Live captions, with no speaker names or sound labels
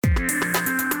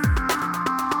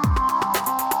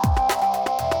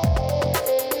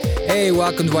Hey,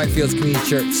 welcome to Whitefields Community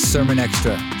Church Sermon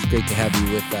Extra. It's great to have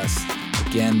you with us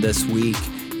again this week.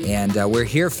 And we're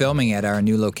here filming at our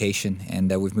new location.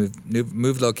 And we've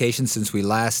moved locations since we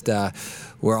last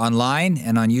were online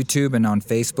and on YouTube and on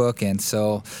Facebook. And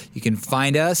so you can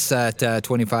find us at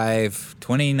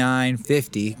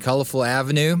 2950 Colorful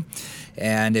Avenue.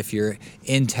 And if you're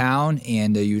in town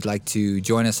and you'd like to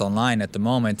join us online at the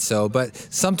moment, but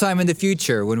sometime in the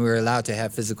future when we're allowed to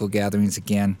have physical gatherings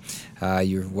again,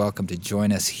 you're welcome to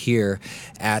join us here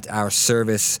at our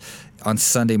service on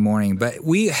Sunday morning. But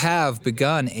we have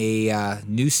begun a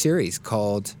new series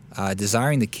called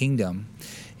Desiring the Kingdom.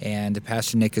 And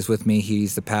Pastor Nick is with me.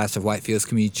 He's the pastor of Whitefields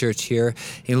Community Church here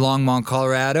in Longmont,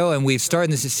 Colorado. And we've started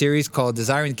this series called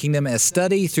Desiring the Kingdom, a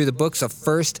study through the books of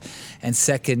 1st and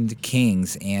 2nd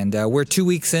Kings. And we're 2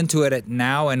 weeks into it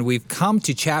now, and we've come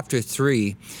to chapter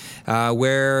 3,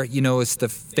 where, it's the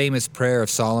famous prayer of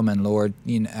Solomon. Lord,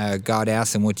 God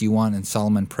asks him, what do you want? And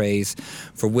Solomon prays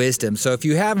for wisdom. So if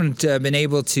you haven't been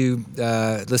able to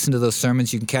listen to those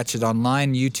sermons, you can catch it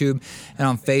online, YouTube, and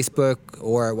on Facebook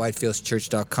or at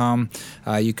whitefieldschurch.com.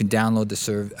 You can download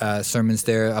the sermons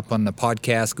there up on the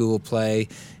podcast, Google Play,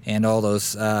 and all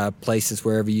those places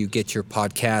wherever you get your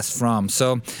podcasts from.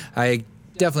 So I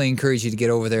definitely encourage you to get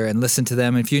over there and listen to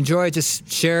them. And if you enjoy it,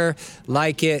 just share,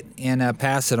 like it, and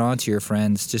pass it on to your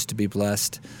friends just to be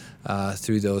blessed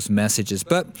through those messages.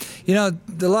 But, a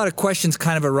lot of questions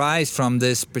kind of arise from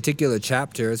this particular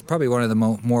chapter. It's probably one of the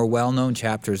more well-known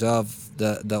chapters of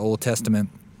the Old Testament.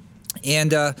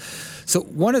 And so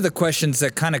one of the questions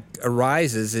that kind of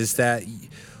arises is that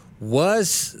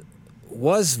was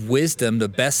wisdom the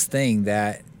best thing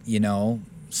that,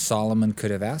 Solomon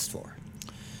could have asked for?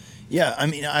 Yeah,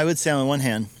 I would say on the one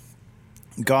hand,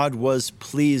 God was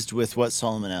pleased with what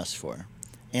Solomon asked for.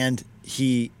 And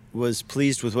he was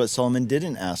pleased with what Solomon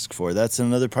didn't ask for. That's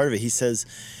another part of it. He says,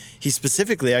 he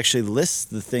specifically actually lists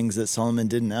the things that Solomon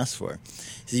didn't ask for. He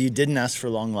says, you didn't ask for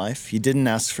long life. You didn't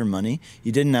ask for money.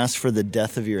 You didn't ask for the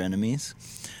death of your enemies.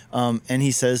 And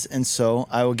he says, and so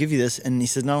I will give you this. And he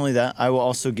says, not only that, I will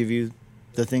also give you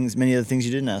many of the things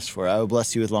you didn't ask for. I will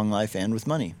bless you with long life and with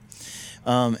money.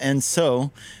 And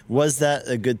so, was that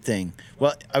a good thing?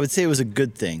 Well, I would say it was a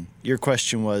good thing. Your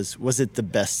question was it the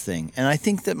best thing? And I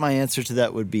think that my answer to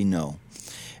that would be no.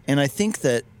 And I think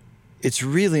that it's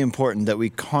really important that we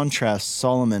contrast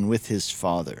Solomon with his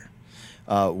father,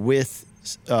 with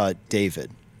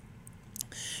David.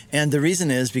 And the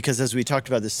reason is because, as we talked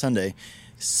about this Sunday,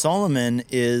 Solomon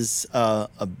is a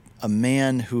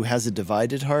man who has a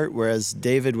divided heart, whereas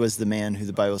David was the man who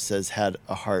the Bible says had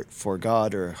a heart for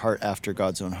God, or a heart after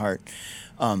God's own heart.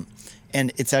 And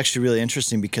it's actually really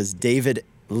interesting because David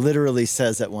literally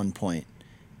says at one point,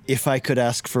 if I could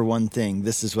ask for one thing,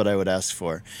 this is what I would ask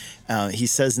for. He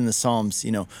says in the Psalms,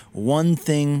 one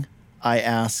thing I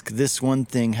ask, this one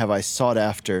thing have I sought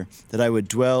after, that I would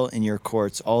dwell in your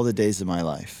courts all the days of my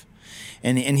life.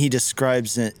 And he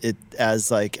describes it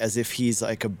as if he's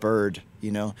like a bird,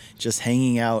 just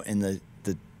hanging out in the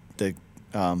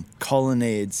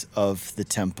colonnades of the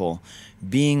temple,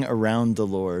 being around the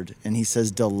Lord. And he says,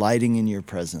 delighting in your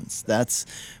presence. That's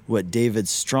what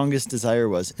David's strongest desire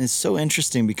was. And it's so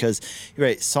interesting because, you're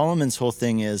right, Solomon's whole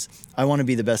thing is, I want to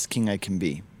be the best king I can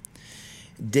be.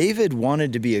 David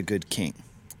wanted to be a good king.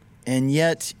 And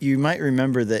yet, you might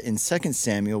remember that in 2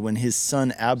 Samuel, when his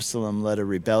son Absalom led a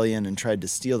rebellion and tried to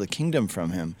steal the kingdom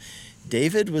from him,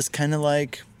 David was kind of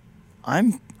like,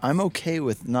 I'm okay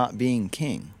with not being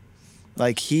king.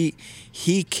 Like he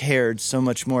cared so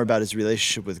much more about his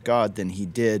relationship with God than he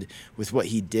did with what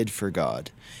he did for God.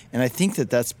 And I think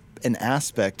that that's an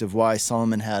aspect of why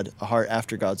Solomon had a heart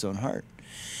after God's own heart.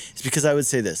 It's because I would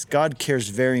say this, God cares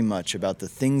very much about the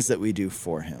things that we do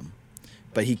for him,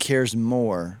 but he cares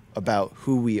more about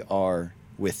who we are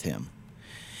with him.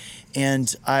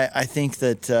 And I think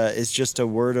that it's just a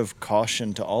word of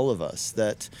caution to all of us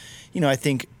that, I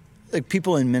think like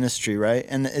people in ministry, right?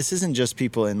 And this isn't just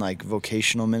people in like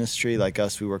vocational ministry like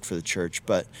us, we work for the church,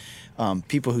 but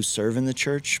people who serve in the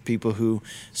church, people who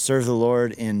serve the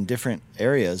Lord in different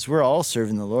areas. We're all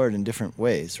serving the Lord in different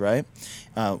ways, right?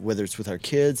 Whether it's with our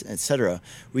kids, etc.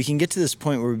 We can get to this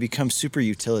point where we become super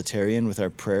utilitarian with our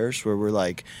prayers, where we're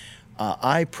like,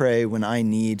 I pray when I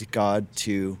need God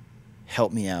to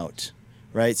help me out,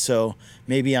 right? So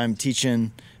maybe I'm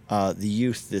teaching the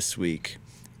youth this week.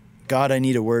 God, I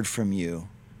need a word from you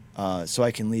so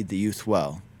I can lead the youth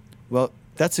well. Well,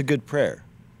 that's a good prayer,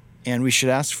 and we should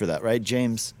ask for that, right?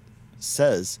 James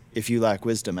says, if you lack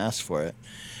wisdom, ask for it.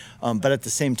 But at the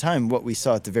same time, what we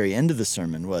saw at the very end of the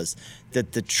sermon was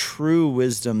that the true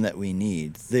wisdom that we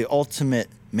need, the ultimate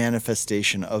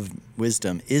manifestation of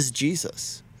wisdom, is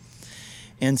Jesus.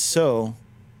 And so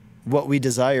what we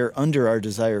desire under our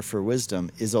desire for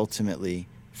wisdom is ultimately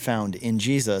found in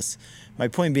Jesus. My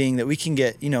point being that we can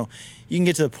get, you can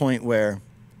get to the point where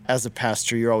as a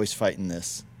pastor, you're always fighting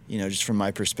this, just from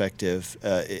my perspective,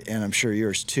 and I'm sure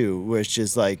yours too, which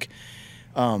is like,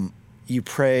 you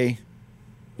pray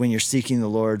when you're seeking the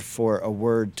Lord for a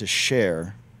word to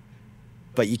share,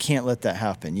 but you can't let that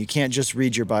happen. You can't just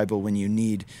read your Bible when you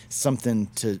need something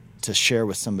to share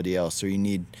with somebody else, or you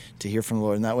need to hear from the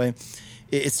Lord in that way.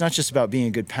 It's not just about being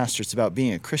a good pastor, it's about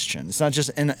being a Christian. It's not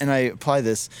just, and I apply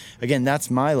this, again, that's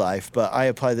my life, but I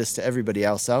apply this to everybody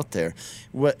else out there.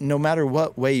 No matter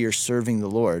what way you're serving the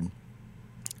Lord,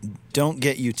 don't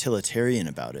get utilitarian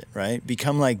about it, right?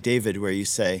 Become like David, where you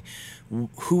say,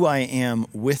 who I am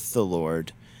with the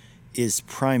Lord is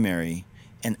primary,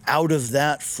 and out of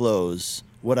that flows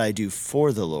what I do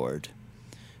for the Lord.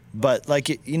 But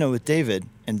with David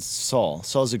and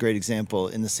Saul's a great example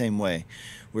in the same way,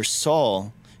 where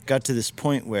Saul got to this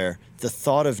point where the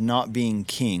thought of not being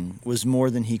king was more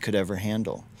than he could ever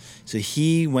handle. So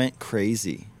he went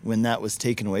crazy when that was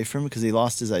taken away from him because he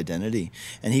lost his identity.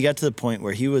 And he got to the point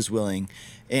where he was willing,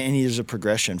 and there's a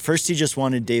progression. First, he just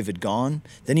wanted David gone.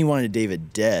 Then he wanted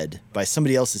David dead by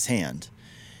somebody else's hand.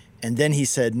 And then he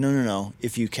said, no,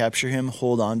 if you capture him,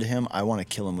 hold on to him. I want to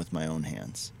kill him with my own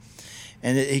hands.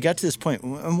 And he got to this point.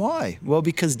 And why? Well,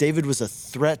 because David was a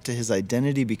threat to his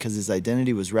identity, because his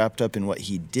identity was wrapped up in what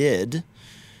he did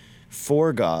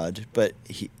for God, but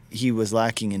he was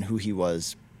lacking in who he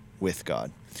was with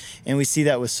God. And we see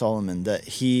that with Solomon, that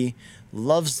he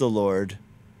loves the Lord,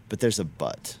 but there's a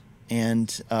but.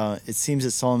 And it seems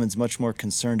that Solomon's much more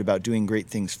concerned about doing great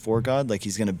things for God, like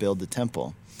he's going to build the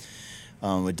temple.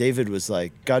 What David was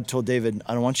like, God told David,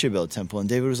 I don't want you to build a temple. And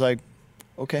David was like,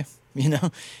 okay.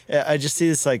 I just see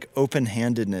this like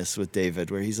open-handedness with David,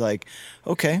 where he's like,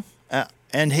 okay.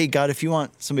 And hey, God, if you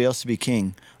want somebody else to be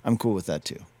king, I'm cool with that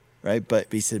too. Right. But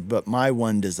he said, but my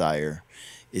one desire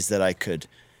is that I could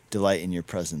delight in your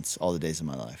presence all the days of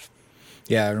my life.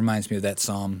 Yeah, it reminds me of that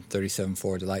Psalm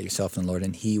 37:4, delight yourself in the Lord,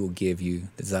 and he will give you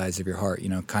the desires of your heart,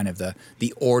 kind of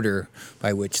the order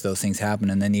by which those things happen.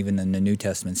 And then even in the New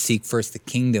Testament, seek first the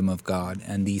kingdom of God,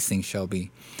 and these things shall be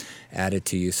added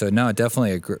to you. So no,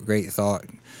 definitely a great thought,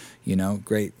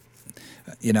 great,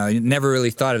 you never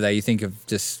really thought of that. You think of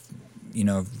just,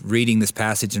 reading this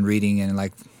passage and reading and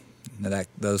like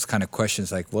those kind of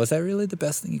questions, like, was that really the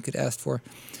best thing you could ask for?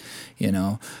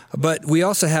 But we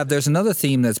also have, there's another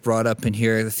theme that's brought up in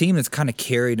here, the theme that's kind of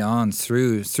carried on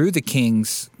through the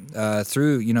kings,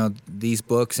 through, these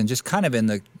books, and just kind of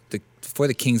in for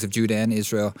the kings of Judah and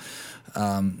Israel,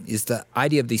 is the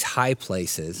idea of these high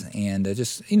places. And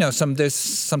just, there's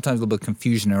sometimes a little bit of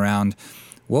confusion around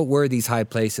what were these high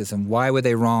places and why were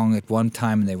they wrong at one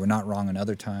time and they were not wrong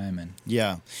another time. And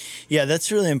yeah, that's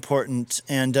really important.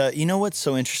 And what's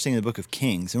so interesting in the book of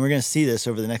Kings, and we're going to see this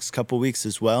over the next couple weeks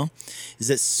as well, is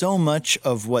that so much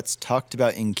of what's talked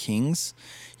about in Kings,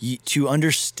 to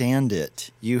understand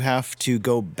it, you have to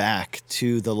go back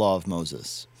to the law of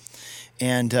Moses.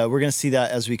 And we're going to see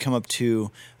that as we come up to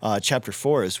chapter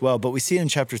 4 as well. But we see it in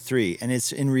chapter 3, and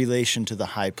it's in relation to the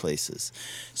high places.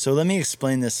 So let me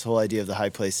explain this whole idea of the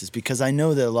high places, because I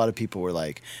know that a lot of people were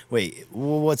like, wait,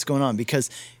 what's going on?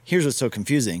 Because here's what's so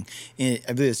confusing. I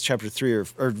believe it's chapter 3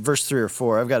 or verse 3 or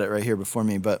 4. I've got it right here before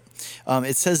me. But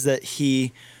it says that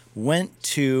he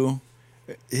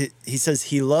says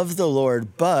he loved the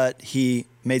Lord, but he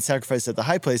made sacrifice at the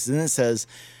high places. And then it says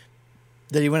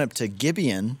that he went up to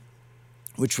Gibeon,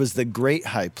 which was the great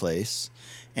high place,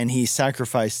 and he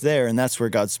sacrificed there, and that's where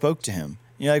God spoke to him.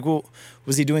 You're like, well,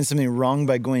 was he doing something wrong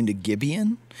by going to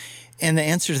Gibeon? And the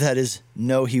answer to that is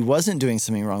no, he wasn't doing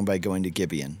something wrong by going to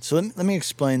Gibeon. So let me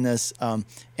explain this,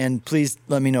 and please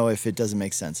let me know if it doesn't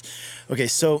make sense. Okay,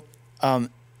 so in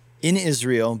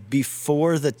Israel,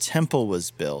 before the temple was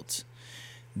built,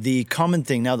 the common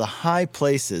thing, now the high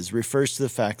places refers to the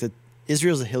fact that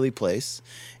Israel's a hilly place,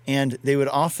 and they would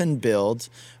often build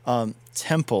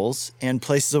temples and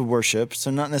places of worship, so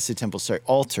not necessarily temples,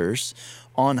 altars,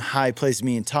 on high places,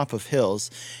 meaning top of hills.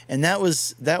 And that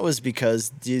was because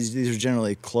these are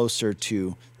generally closer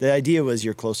to, the idea was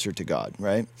you're closer to God,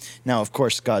 right? Now, of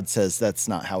course, God says that's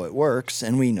not how it works,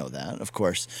 and we know that, of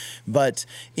course. But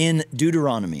in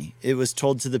Deuteronomy, it was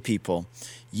told to the people,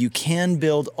 you can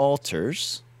build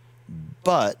altars,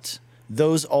 but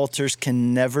those altars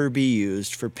can never be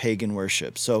used for pagan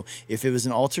worship. So if it was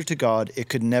an altar to God, it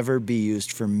could never be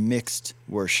used for mixed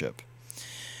worship.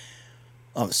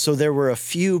 So there were a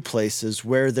few places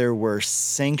where there were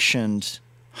sanctioned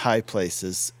high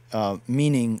places,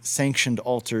 meaning sanctioned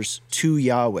altars to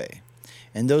Yahweh.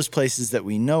 And those places that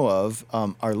we know of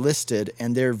are listed,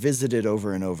 and they're visited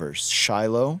over and over.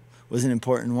 Shiloh was an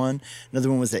important one. Another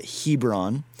one was at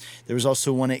Hebron. There was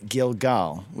also one at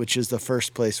Gilgal, which is the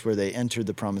first place where they entered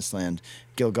the Promised Land.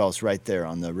 Gilgal's right there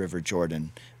on the River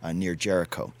Jordan near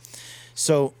Jericho.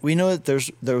 So we know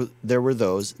that there were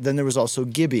those. Then there was also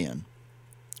Gibeon.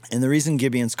 And the reason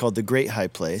Gibeon's called the Great High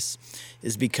Place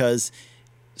is because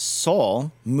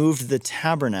Saul moved the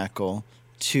tabernacle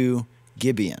to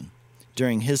Gibeon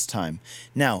during his time.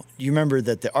 Now, you remember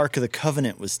that the Ark of the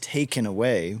Covenant was taken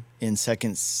away in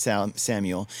 2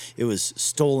 Samuel. It was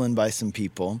stolen by some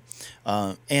people.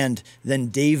 And then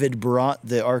David brought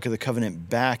the Ark of the Covenant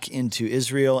back into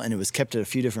Israel, and it was kept at a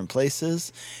few different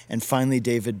places. And finally,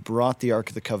 David brought the Ark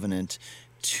of the Covenant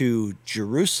to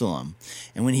Jerusalem.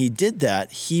 And when he did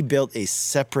that, he built a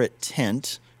separate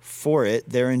tent for it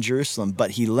there in Jerusalem,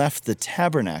 but he left the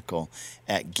tabernacle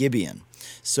at Gibeon.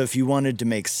 So if you wanted to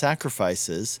make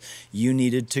sacrifices, you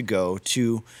needed to go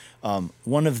to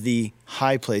one of the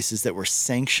high places that were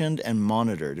sanctioned and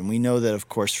monitored. And we know that, of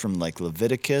course, from like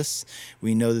Leviticus,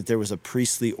 we know that there was a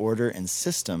priestly order and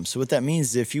system. So what that means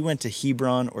is if you went to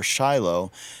Hebron or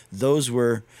Shiloh, those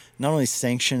were not only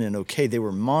sanctioned and okay, they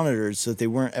were monitored so that they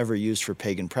weren't ever used for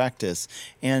pagan practice.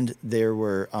 And they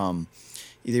were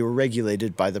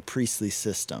regulated by the priestly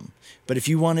system. But if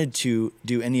you wanted to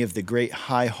do any of the great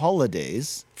high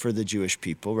holidays for the Jewish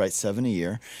people, right, 7 a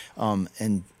year,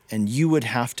 and you would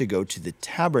have to go to the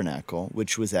tabernacle,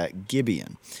 which was at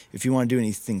Gibeon. If you want to do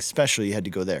anything special, you had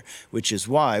to go there, which is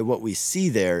why what we see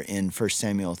there in 1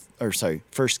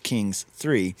 Kings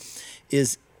 3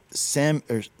 is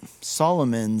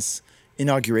Solomon's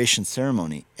inauguration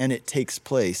ceremony, and it takes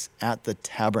place at the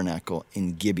tabernacle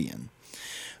in Gibeon.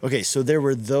 Okay, so there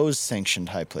were those sanctioned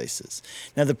high places.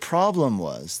 Now, the problem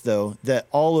was, though, that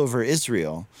all over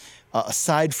Israel,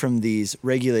 aside from these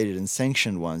regulated and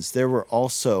sanctioned ones, there were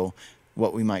also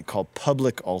what we might call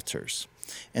public altars.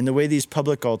 And the way these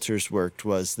public altars worked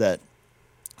was that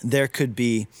there could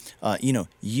be,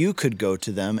 you could go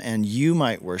to them and you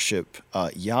might worship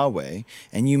Yahweh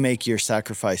and you make your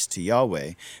sacrifice to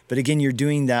Yahweh. But again, you're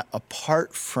doing that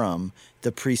apart from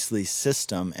the priestly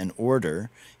system and order.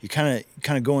 You're kind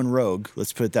of going rogue,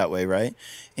 let's put it that way, right?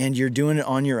 And you're doing it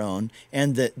on your own.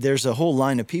 And there's a whole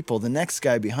line of people. The next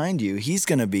guy behind you, he's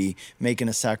going to be making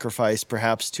a sacrifice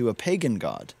perhaps to a pagan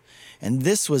god. And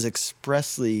this was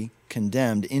expressly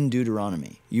condemned in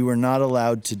Deuteronomy. You were not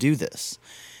allowed to do this.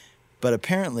 But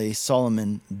apparently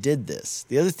Solomon did this.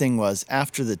 The other thing was,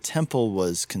 after the temple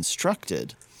was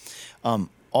constructed,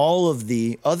 all of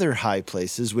the other high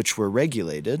places which were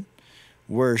regulated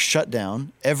were shut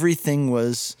down. Everything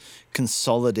was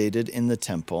consolidated in the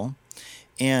temple.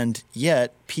 And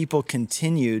yet people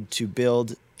continued to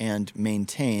build and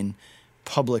maintain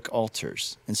public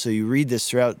altars. And so you read this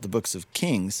throughout the books of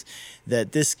Kings,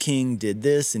 that this king did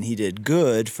this and he did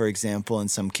good, for example, in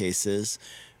some cases,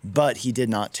 but he did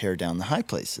not tear down the high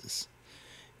places.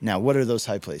 Now, what are those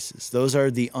high places? Those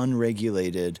are the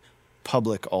unregulated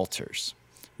public altars,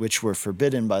 which were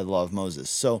forbidden by the law of Moses.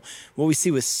 So what we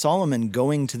see with Solomon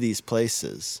going to these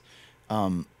places,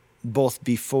 both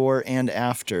before and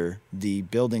after the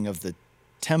building of the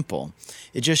temple,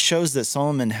 it just shows that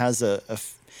Solomon has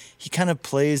he kind of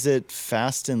plays it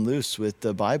fast and loose with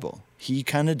the Bible. He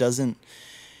doesn't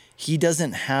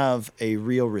have a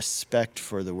real respect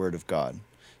for the Word of God.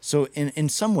 So in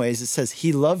some ways it says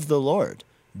he loved the Lord,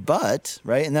 but,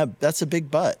 right, and that's a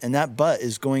big but, and that but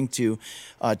is going to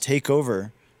take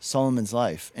over Solomon's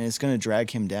life, and it's going to drag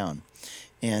him down.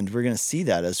 And we're going to see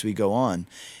that as we go on.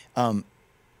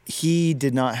 He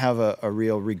did not have a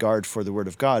real regard for the Word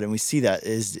of God, and we see that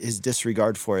his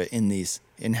disregard for it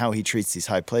in how he treats these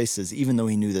high places, even though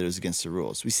he knew that it was against the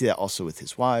rules. We see that also with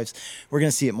his wives. We're going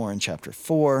to see it more in chapter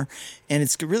 4, and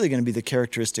it's really going to be the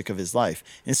characteristic of his life.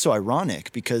 And it's so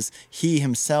ironic because he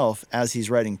himself, as he's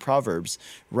writing Proverbs,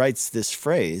 writes this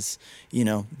phrase,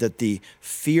 that the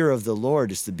fear of the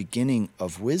Lord is the beginning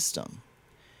of wisdom.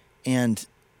 And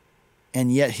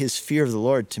yet his fear of the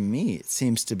Lord, to me, it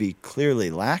seems to be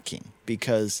clearly lacking,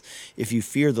 because if you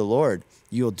fear the Lord,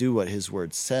 you'll do what his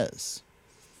word says.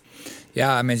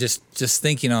 Yeah, I mean, just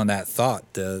thinking on that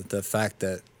thought, the fact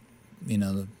that,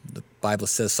 the Bible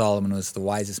says Solomon was the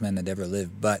wisest man that ever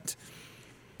lived, but,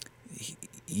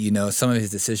 some of his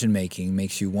decision-making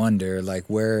makes you wonder, like,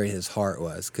 where his heart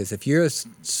was. Because if you're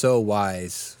so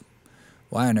wise,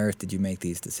 why on earth did you make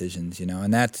these decisions,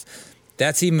 And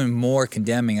that's even more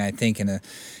condemning, I think,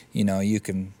 you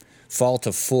can fault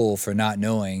a fool for not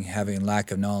knowing, having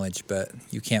lack of knowledge, but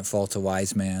you can't fault a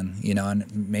wise man,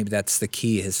 and maybe that's the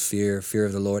key, his fear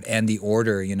of the Lord, and the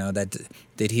order, that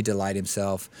did he delight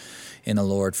himself in the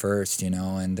Lord first, and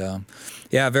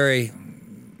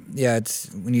it's,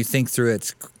 when you think through it,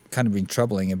 it's kind of been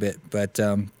troubling a bit, but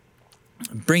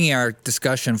bringing our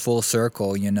discussion full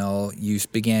circle, you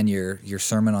began your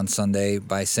sermon on Sunday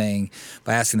by asking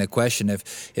the question,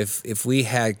 if we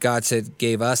had, God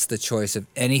gave us the choice of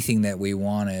anything that we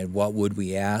wanted, what would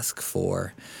we ask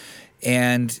for?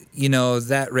 And,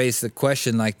 that raised the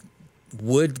question, like,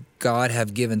 would God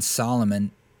have given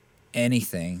Solomon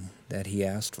anything that he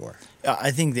asked for? I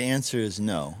think the answer is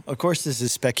no. Of course, this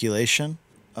is speculation.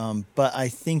 But I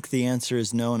think the answer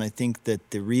is no, and I think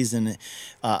that the reason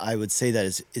I would say that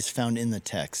is found in the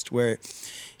text, where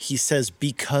he says,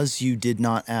 because you did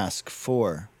not ask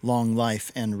for long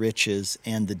life and riches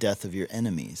and the death of your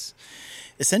enemies.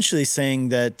 Essentially saying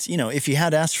that, if you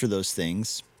had asked for those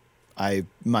things, I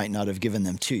might not have given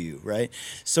them to you, right?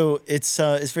 So it's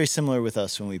very similar with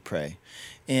us when we pray,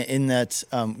 in that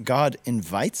God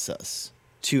invites us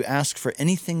to ask for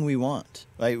anything we want.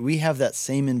 Right? We have that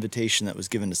same invitation that was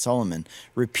given to Solomon,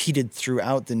 repeated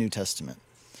throughout the New Testament.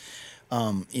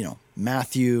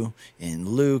 Matthew, in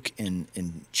Luke, in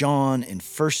John, in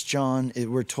 1 John,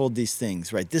 we're told these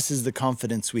things, right? This is the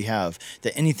confidence we have,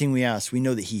 that anything we ask, we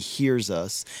know that he hears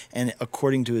us, and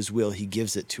according to his will, he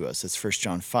gives it to us. That's 1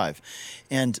 John 5.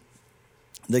 And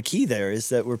the key there is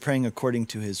that we're praying according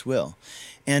to his will.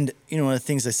 And, one of the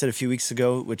things I said a few weeks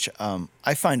ago, which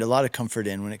I find a lot of comfort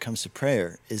in when it comes to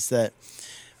prayer, is that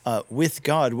with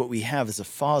God, what we have is a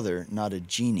father, not a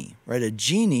genie, right? A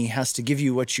genie has to give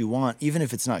you what you want, even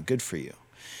if it's not good for you.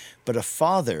 But a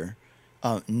father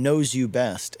knows you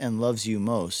best and loves you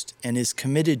most and is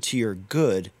committed to your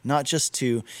good,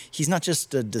 he's not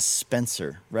just a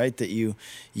dispenser, right? That you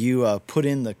put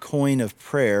in the coin of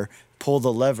prayer, pull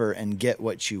the lever and get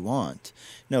what you want.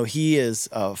 No, he is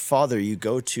a father you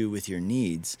go to with your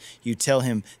needs. You tell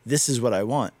him, this is what I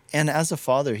want. And as a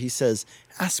father, he says,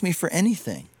 ask me for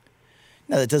anything.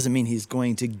 Now, that doesn't mean he's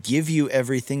going to give you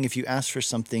everything if you ask for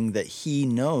something that he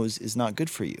knows is not good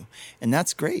for you. And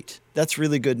that's great. That's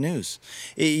really good news.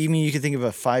 You can think of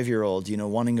a 5-year-old,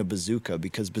 wanting a bazooka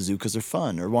because bazookas are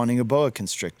fun, or wanting a boa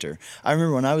constrictor. I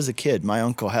remember when I was a kid, my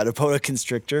uncle had a boa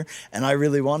constrictor, and I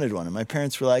really wanted one. And my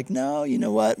parents were like, no, you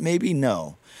know what? Maybe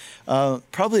no.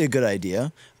 Probably a good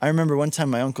idea. I remember one time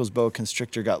my uncle's boa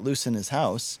constrictor got loose in his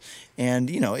house. And,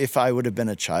 if I would have been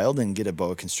a child and get a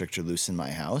boa constrictor loose in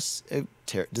my house,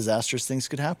 disastrous things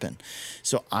could happen.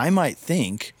 So I might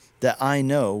think that I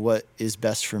know what is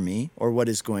best for me or what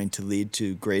is going to lead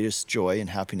to greatest joy and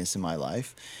happiness in my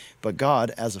life. But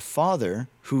God, as a father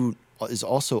who is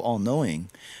also all-knowing,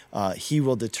 he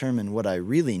will determine what I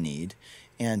really need.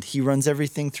 And he runs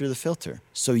everything through the filter.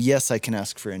 So yes, I can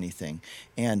ask for anything.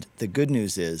 And the good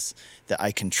news is that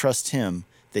I can trust him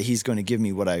that he's going to give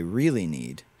me what I really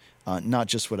need, not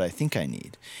just what I think I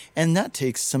need. And that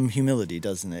takes some humility,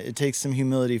 doesn't it? It takes some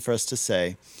humility for us to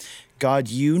say, God,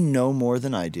 you know more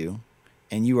than I do,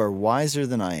 and you are wiser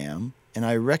than I am, and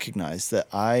I recognize that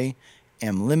I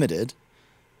am limited,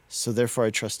 so therefore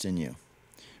I trust in you.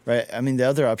 Right? I mean, the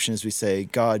other option is we say,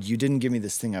 God, you didn't give me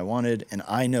this thing I wanted, and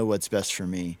I know what's best for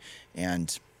me,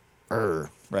 and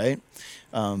right?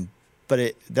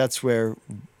 But that's where,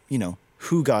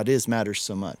 who God is matters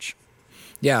so much.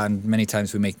 Yeah, and many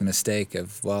times we make the mistake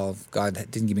of, well, God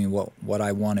didn't give me what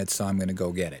I wanted, so I'm going to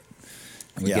go get it.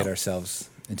 And we get ourselves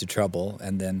into trouble,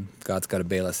 and then God's got to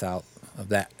bail us out of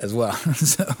that as well.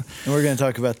 And we're going to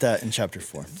talk about that in chapter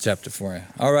 4. Chapter 4.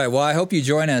 All right. Well, I hope you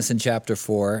join us in chapter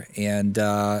 4, and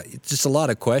it's just a lot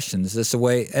of questions. This is a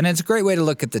way, and it's a great way to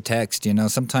look at the text.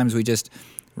 Sometimes we just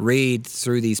read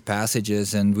through these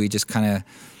passages and we just kind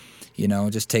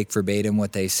of, just take verbatim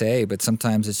what they say. But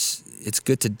sometimes it's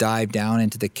good to dive down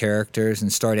into the characters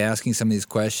and start asking some of these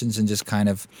questions and just kind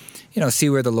of, see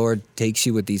where the Lord takes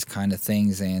you with these kind of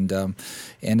things.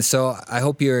 And so I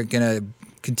hope you're going to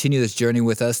continue this journey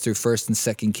with us through 1st and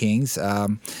 2nd Kings,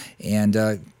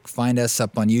 and find us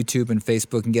up on YouTube and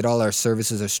Facebook, and get all our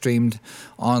services are streamed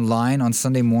online on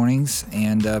Sunday mornings.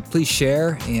 And please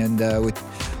share and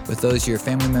with those your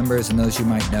family members and those you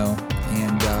might know.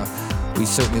 And we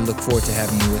certainly look forward to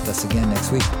having you with us again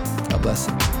next week. God bless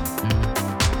you.